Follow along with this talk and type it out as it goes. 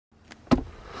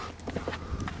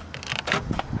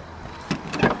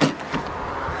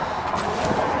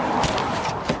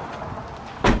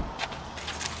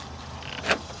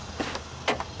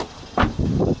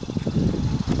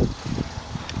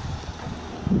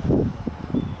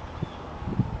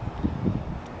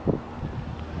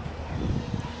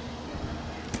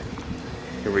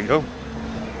Here we go.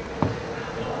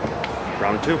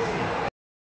 Round 2.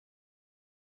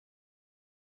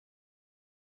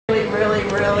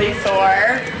 Really sore.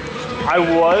 I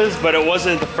was, but it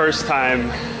wasn't the first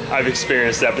time I've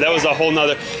experienced that. But that was a whole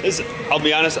nother, I'll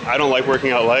be honest, I don't like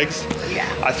working out legs. Yeah.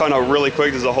 I found out really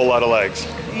quick there's a whole lot of legs.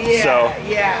 Yeah, so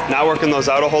yeah. not working those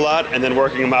out a whole lot and then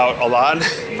working them out a lot,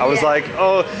 I was like,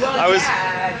 oh, well, I was.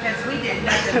 Yeah, because we did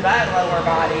nothing but lower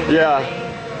body. Really.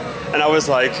 Yeah. And I was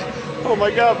like, oh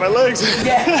my God, my legs.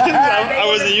 Yeah. I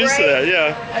wasn't used to that,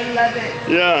 yeah. I love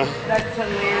it. Yeah. That's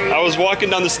hilarious. I was walking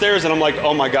down the stairs and I'm like,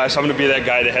 oh my gosh, I'm gonna be that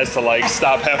guy that has to like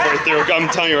stop halfway through. I'm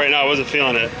telling you right now, I wasn't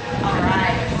feeling it. All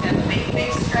right, so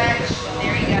big stretch.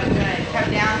 There you go, good. Come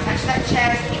down, touch that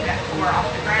chest, keep that core off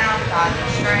the ground, thighs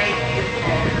are straight, beautiful.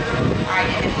 All right,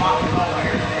 and then walk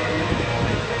forward.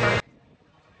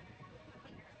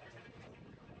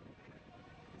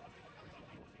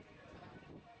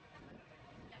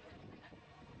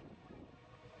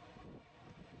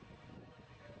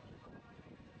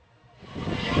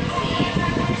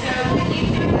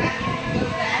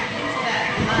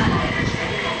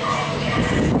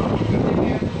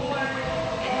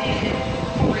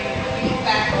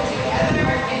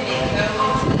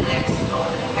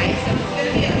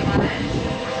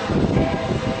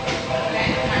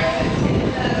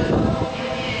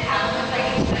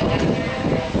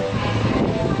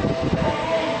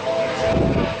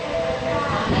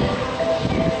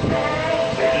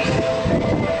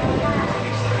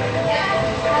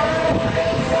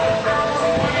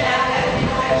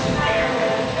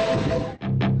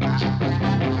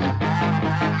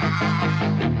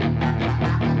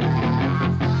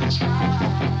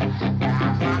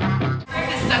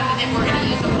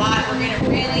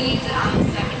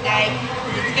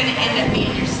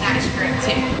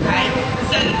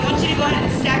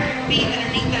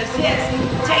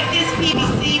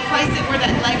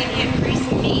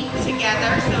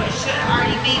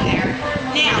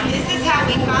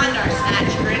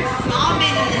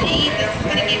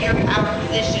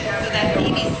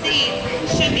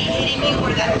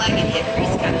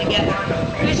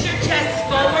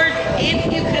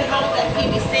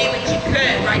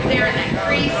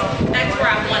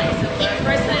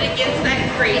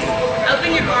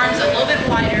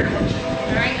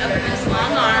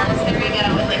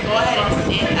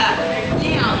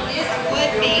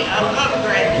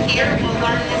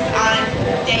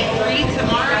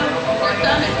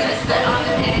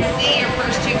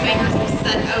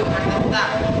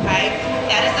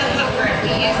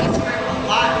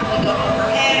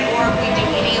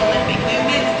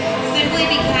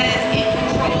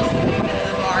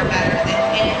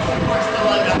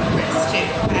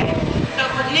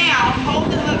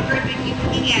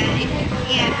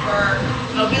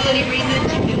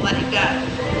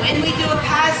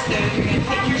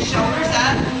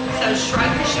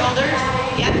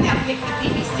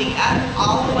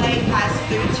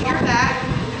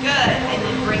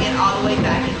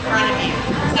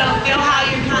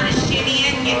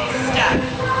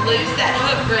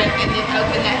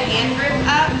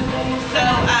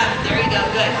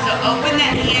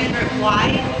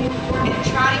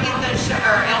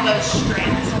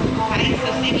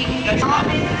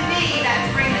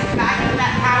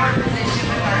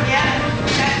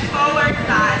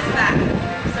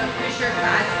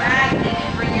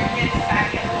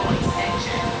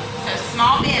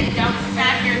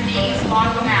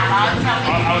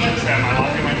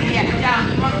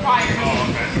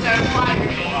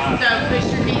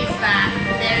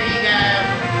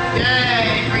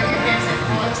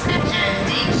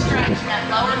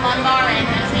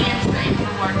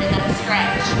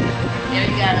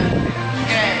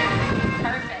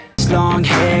 Long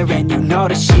hair and you know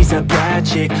that she's a bad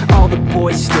chick. All the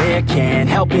boys stare, can't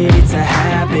help it, it's a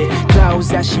habit. Clothes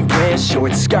that she wears,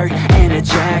 short skirt and a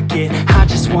jacket. I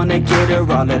just wanna get her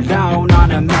all alone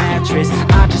on a mattress.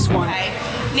 I just want. Okay.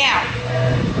 Now,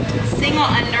 single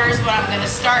under is what I'm gonna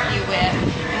start you with.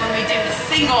 And when we do the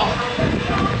single,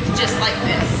 just like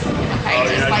this.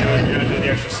 Okay, just like this. You're not doing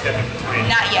the extra step in between.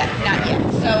 Not yet, not yet.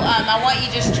 So I want you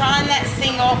just trying that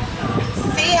single.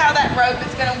 See how that rope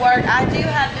is going to work. I do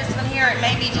have this one here. It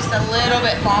may be just a little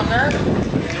bit longer.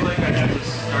 I feel like I have to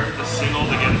start the single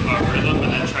to get a rhythm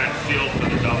and then try and feel for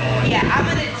the double. Yeah, I'm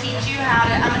going to teach you how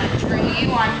to, I'm going to drill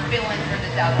you on feeling for the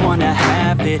double. Wanna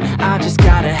have it, I just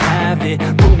gotta have it.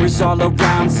 Rumors all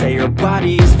around say her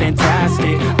body is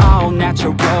fantastic. All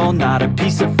natural, not a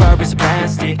piece of fur is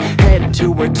plastic. Head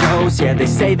to her toes, yeah, they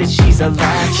say that she's a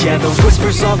latch. Yeah, the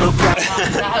whispers all around.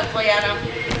 So hopefully I don't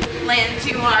land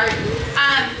too hard.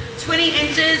 20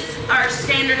 inches are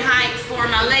standard height for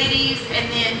my ladies, and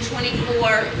then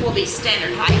 24 will be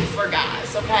standard height for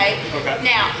guys, okay? Okay.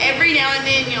 Now, every now and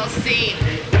then you'll see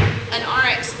an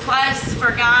RX Plus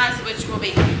for guys, which will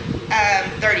be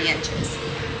 30 inches.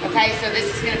 Okay, so this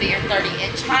is gonna be your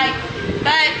 30-inch height,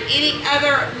 but any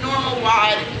other normal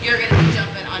wide, you're gonna be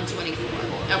jumping on 24,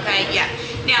 okay? Yeah.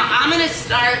 Now, I'm gonna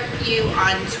start you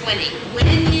on 20. When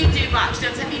you do box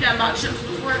jumps, have you done box jumps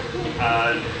before?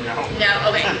 No. No,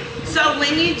 okay. So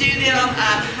when you do them,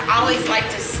 I always like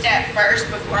to step first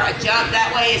before I jump.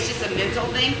 That way it's just a mental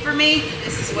thing for me.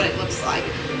 This is what it looks like.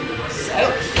 So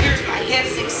here's my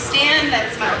hips extend,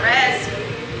 that's my rest.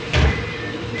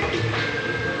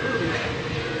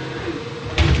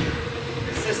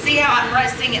 So see how I'm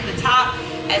resting at the top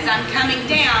as I'm coming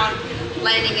down,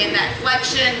 landing in that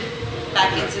flexion,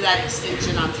 back into that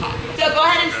extension on top. So go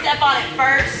ahead and step on it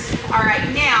first. All right,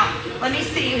 now, let me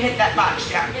see you hit that box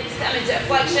jump. Step into a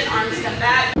flexion, arms come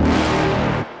back.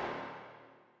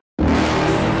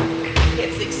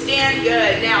 Hips extend,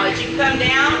 good. Now, as you come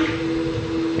down,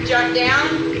 jump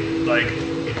down. Like?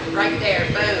 Right there,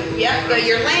 boom. Yep, but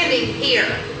you're landing here.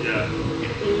 Yeah.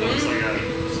 Looks like a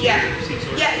Yeah,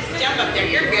 just jump up there.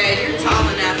 You're good, you're tall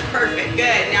enough. Perfect,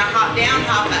 good. Now hop down,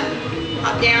 hop up.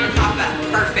 Hop down, hop up.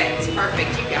 Perfect,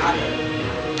 perfect, you got it.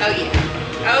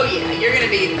 Oh yeah, you're gonna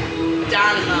be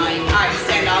dynamite. All right,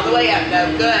 stand all the way up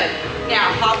though, good.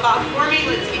 Now hop off for me,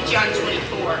 let's get you on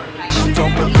 24.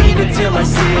 Don't believe it till I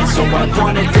see it, so I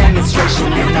want a demonstration.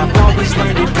 And I've always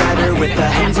learned it better with a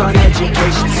hands-on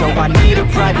education. So I need a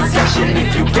private session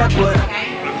if you get what.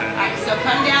 Okay, alright, so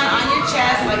come down on your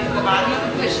chest, like to the bottom of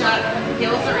the push-up.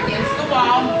 Heels are against the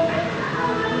wall.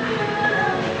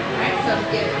 Alright, so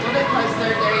get a little bit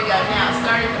closer, there you go. Now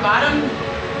start at the bottom.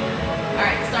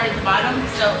 Alright, start at the bottom.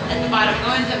 So at the bottom,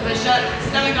 go into push-up,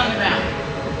 stomach on the ground.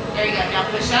 There you go, now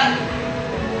push up.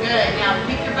 Good, now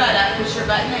pick your butt up, push your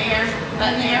butt in the air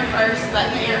first, butt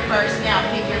in the air first. Now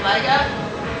pick your leg up.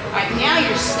 Alright, now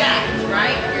you're stacked,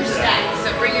 right? You're stacked.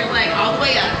 So bring your leg all the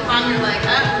way up, climb your leg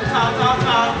up, tall, tall,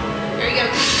 tall. There you go,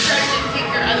 keep stretching, kick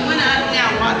your other one up.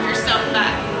 Now walk yourself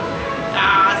back.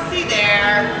 Ah, see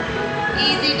there.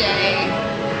 Easy day.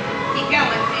 Keep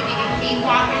going, see if you can keep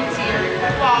walking to your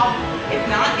wall. If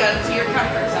not, go to your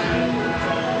comfort zone.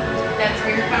 That's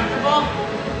where you're comfortable.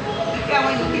 Keep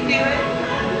going, you can do it.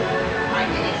 Alright,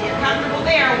 and if you're comfortable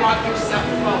there, walk yourself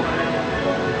forward.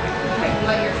 Okay,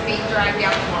 let your feet drag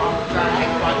down the wall. Drag,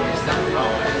 walk yourself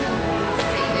forward.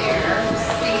 See there,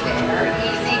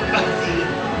 easy cozy.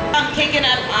 I'm kicking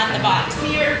up on the box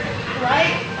here,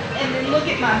 right? And then look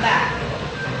at my back.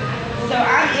 So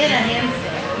I'm in a handstand.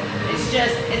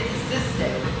 It's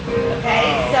assisted. Okay,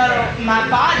 so my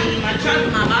body, my trunk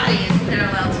of my body is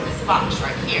parallel to this box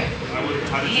right here.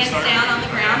 Hands down on the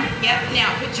ground. Yep,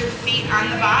 now put your feet on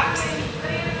the box.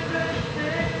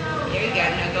 There you go,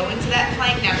 now go into that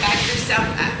plank. Now back yourself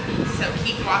up. So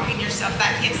keep walking yourself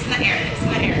back, hips in the air, hips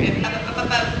in the air. Up, up,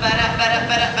 up, up, butt up, butt up,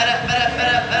 butt up, butt up, butt up,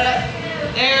 butt up, butt up.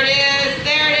 There it is,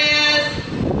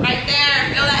 right there.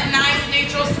 Feel that nice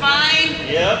neutral spine?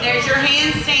 Yep. There's your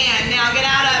handstand. Now get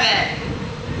out of it.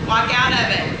 Walk out of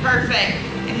it. Perfect.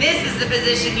 And this is the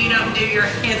position you don't do your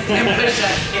handstand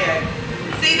push-ups in.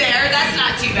 See there, that's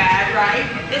not too bad, right?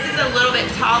 This is a little bit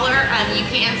taller. You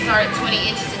can start at 20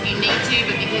 inches if you need to,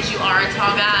 but because you are a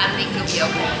tall guy, I think you'll be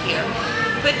okay here.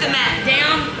 Put the mat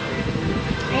down.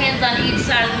 Hands on each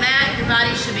side of the mat. Your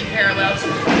body should be parallel to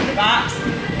the front of the box.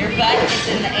 Your butt is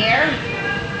in the air.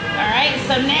 Alright,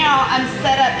 so now I'm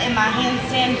set up in my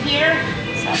handstand here.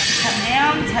 So I can come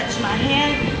down, touch my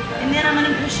hand, and then I'm going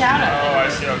to push out of it. Oh, I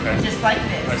see, okay. Just like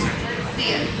this. I see. See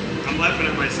it? I'm laughing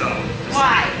at myself.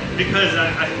 Why? Because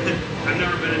I've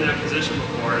never been in that position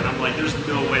before, and I'm like, there's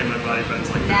no way my body bends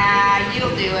like that. Nah,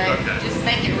 you'll do it. Okay. Just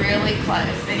make it really close.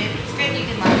 And if it's good, you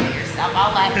can laugh at yourself.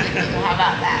 I'll laugh with you. How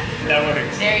about that? That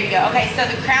works. There you go. Okay, so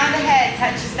the crown of the head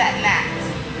touches that mat.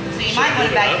 So you might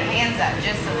want to back your hands up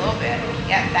just a little bit.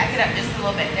 Yep, back it up just a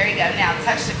little bit. There you go. Now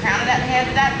touch the crown of that head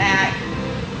to that mat.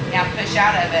 Now push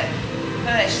out of it.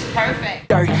 Push.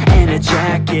 Perfect. Shirt and a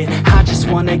jacket, I just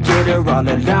wanna get her all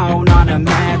alone on a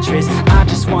mattress. I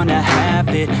just wanna have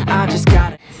it, I just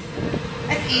gotta.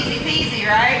 That's easy peasy,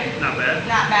 right? Not bad.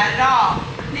 Not bad at all.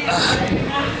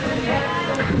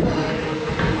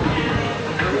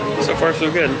 So far,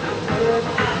 so good.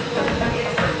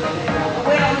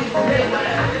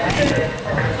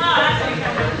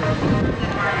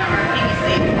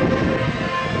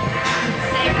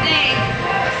 Same thing.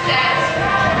 Set.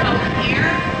 Come here.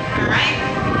 All right.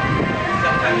 So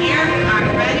come here. I'm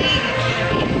ready. It's going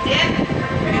to be a dip.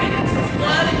 You're going to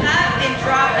explode up and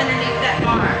drop underneath that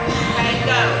bar. Okay,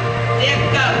 go.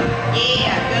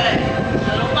 Yeah, good.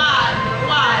 Little wide, little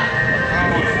wide.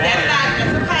 Step back,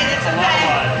 that's okay, that's okay.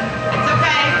 It's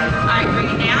okay. Alright, bring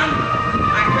it down.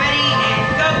 Alright, ready, and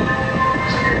go.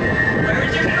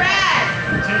 Where's your press?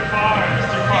 Too far. It's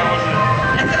too far, wasn't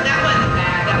it? That wasn't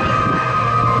bad, that wasn't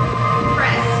bad.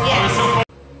 Press, yes.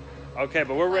 Okay,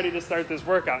 but we're ready to start this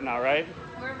workout now, right?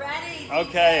 We're ready.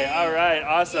 Okay, all right,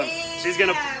 awesome. Yeah. She's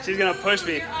gonna push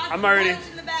me. Your awesome I'm already. coach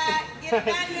in the back. Get it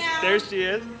back now. There she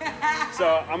is.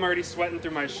 So I'm already sweating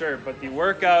through my shirt, but the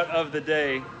workout of the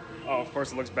day, oh, of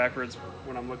course it looks backwards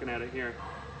when I'm looking at it here.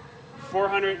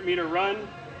 400-meter run,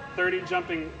 30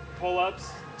 jumping pull-ups,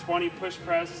 20 push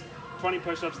press, 20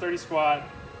 push-ups, 30 squat,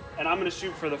 and I'm gonna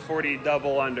shoot for the 40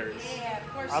 double unders. Yeah, of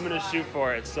course I'm you gonna are. shoot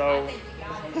for it, I so think you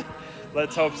got it.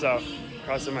 let's hope so.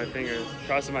 Crossing my fingers,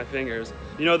 crossing my fingers.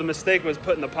 You know, the mistake was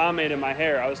putting the pomade in my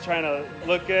hair. I was trying to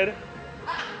look good.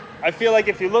 I feel like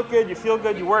if you look good, you feel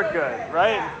good, you work good,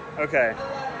 right? Okay.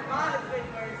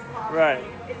 Right.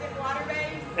 Is it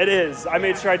water-based? It is. I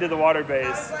made sure I did the water base. I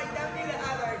was like, don't do the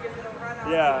other because it'll run off.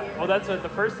 Yeah. of you. Well, that's what the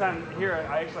first time here,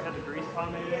 I actually had the grease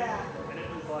pomade in, Yeah. and it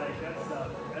was like, that's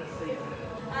safe.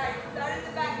 All right, start at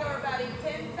the back door, buddy.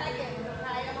 10 seconds,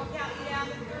 okay? I'm gonna count you down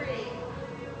to 3.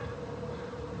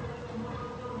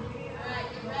 All right,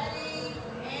 get ready,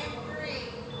 and 3,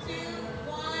 2,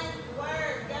 1,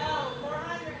 word, go.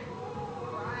 400.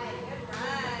 All right, good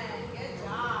run, good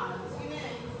job. 2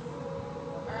 minutes.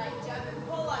 All right, jump and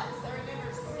pull up. So remember,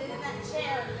 sit in that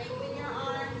chair, lengthen your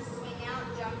arms, swing out,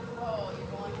 jump and pull.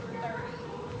 You're going for 30.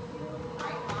 All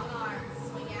right, long arms,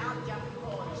 swing out, jump and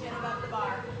pull. Chin above the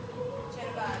bar. Chin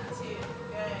above, 2,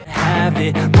 good. Have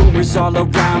it, rumors all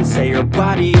around say her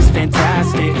body is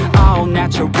fantastic, all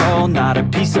natural, not a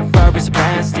piece of fur is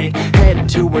plastic, head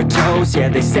to her toes, yeah,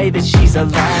 they say that she's a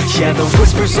latch, yeah, the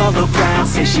whispers all around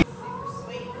say she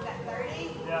Sweet, is that 30?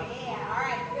 Yeah. Yeah, all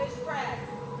right, push press.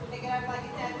 Pick it up like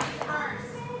it's at the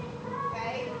first.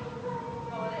 Okay?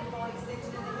 Full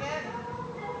extension of the hip.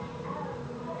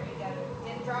 There you go.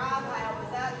 Dip drop, high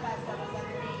elbows up, back elbows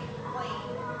underneath. Clean.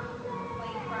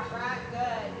 Clean front right,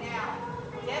 good. Now,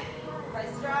 dip,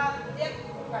 press drop, dip,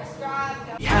 press drop.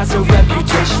 Go. has a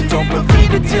reputation, don't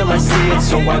believe it till I see it,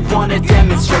 so I want a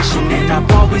demonstration, and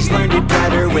I've always learned it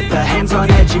better with a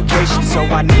hands-on education, so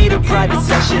I need a private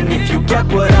session, if you get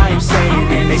what I am saying,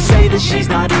 and they say that she's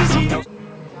not easy, no.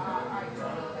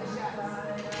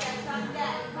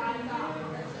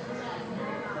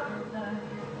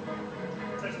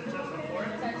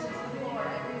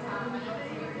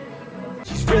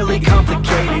 She's really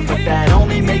complicated, but that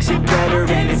only makes it better,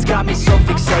 and it's got me so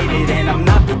fixated, and I'm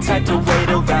not the type to wait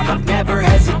around, I've never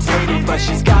hesitated, but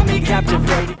she's got me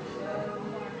captivated.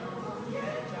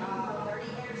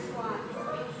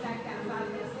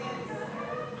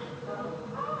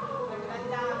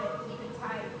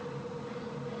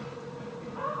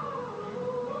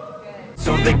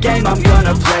 So the game, I'm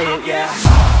gonna play it, yeah.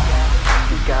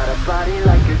 She got a body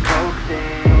like a coke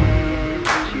thing,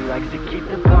 she likes to keep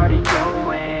the party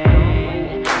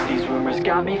going, these rumors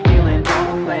got me feeling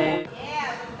lonely.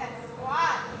 Yeah, look at that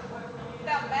squat. You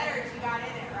felt better as you got in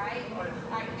it, right?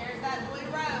 Alright, there's that blue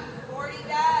rope. 40 does.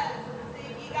 Let's see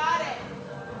if you got it.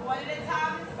 One at a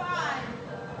time is fine.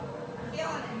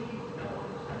 Killing it.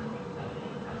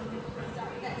 Start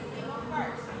with that single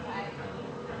first, okay?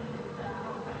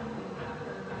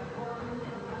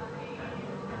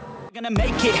 Gonna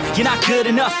make it, you're not good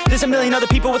enough. There's a million other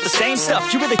people with the same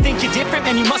stuff. You really think you're different?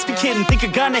 Man, you must be kidding. Think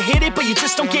you're gonna hit it, but you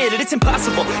just don't get it. It's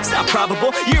impossible, it's not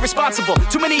probable, you're irresponsible.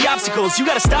 Too many obstacles, you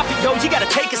gotta stop it, yo. You gotta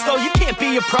take it slow, you can't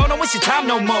be a pro. Don't waste your time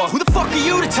no more. Who the fuck are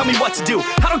you to tell me what to do?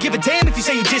 I don't give a damn if you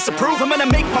say you disapprove. I'm gonna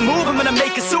make my move, I'm gonna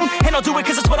make it soon, and I'll do it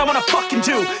cause it's what I wanna fucking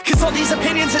do. Cause all these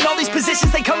opinions and all these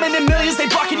positions, they come in millions, they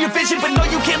blocking your vision. But no,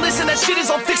 you can't listen, that shit is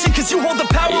all fiction. Cause you hold the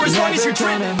power as long as you're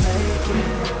dreaming.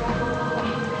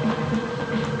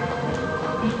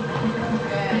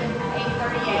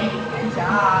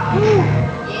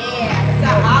 Yeah, it's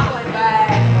a hot one, bud.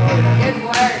 Good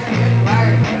work,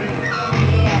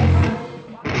 Yes.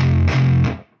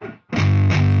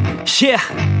 Yeah,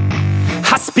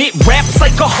 I spit raps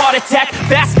like a heart attack,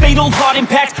 fast fatal heart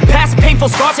impact, past painful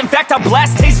scars, in fact I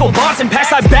blast tasteful bars and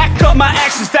packs. I back up my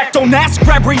actions, fact don't ask,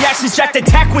 grab reactions, jacked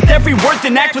attack with every word,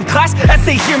 then act with class as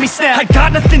they hear me snap. I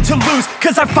got nothing to lose,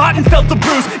 cause I fought and felt the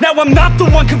bruise, now I'm not the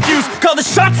one confused, call the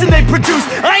shots and they produce,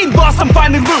 I ain't lost, I'm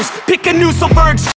finally loose, pick a new silver